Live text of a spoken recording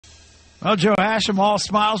Well, Joe Hachem all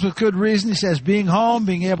smiles with good reason. He says being home,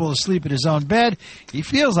 being able to sleep in his own bed, he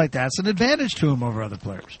feels like that's an advantage to him over other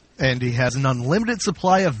players. And he has an unlimited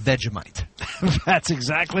supply of Vegemite. That's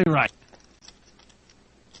exactly right.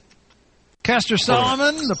 Kester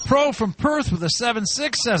Solomon, the pro from Perth with a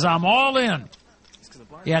 7-6, says, I'm all in.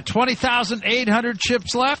 He had 20,800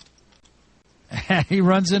 chips left, and he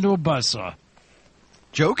runs into a buzzsaw.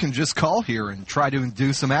 Joe can just call here and try to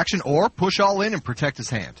induce some action or push all in and protect his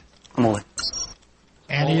hand. I'm all in.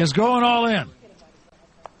 And he is going all in.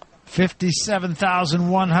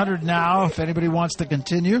 57,100 now, if anybody wants to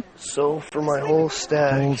continue. So for my whole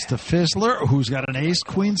stack. Holds to Fisler, who's got an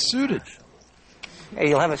ace-queen suited. Hey,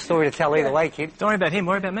 you'll have a story to tell either way, kid. Don't worry about him,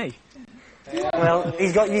 worry about me. Well,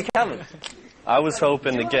 he's got you covered. I was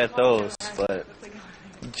hoping to get those, but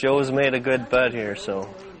Joe's made a good bet here, so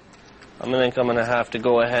I think I'm going to have to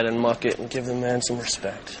go ahead and muck it and give the man some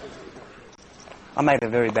respect. I made a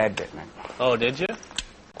very bad bet, man. Oh, did you?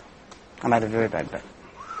 I made a very bad bet.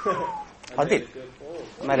 I did.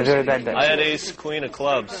 I made a very bad bet. I had ace, queen of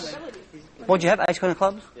clubs. What'd you have, ace, queen of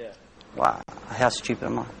clubs? Yeah. Wow, how stupid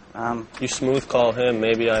am I? You smooth call him,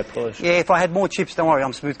 maybe I push. Yeah, if I had more chips, don't worry,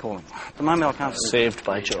 I'm smooth calling. At the moment, I can't. Saved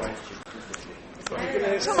by Joe.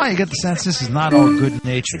 Somehow you get the sense this is not all good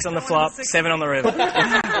nature. 6 on the flop, 7 on the river.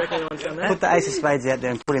 Put the ace of spades out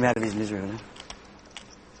there and put him out of his misery. Man.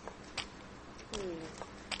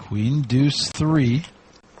 Queen, deuce, 3.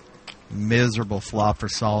 Miserable flop for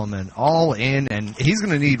Solomon. All in, and he's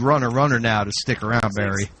going to need runner now to stick around,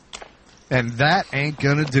 Barry. And that ain't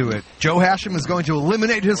going to do it. Joe Hachem is going to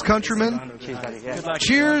eliminate his countryman.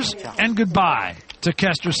 Cheers and goodbye to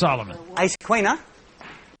Kester Solomon. Ace queen, huh?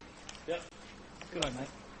 Yep. Good on, mate.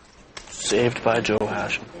 Saved by Joe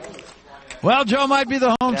Hachem. Well, Joe might be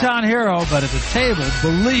the hometown hero, but at the table,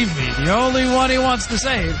 believe me, the only one he wants to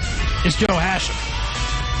save is Joe Hachem.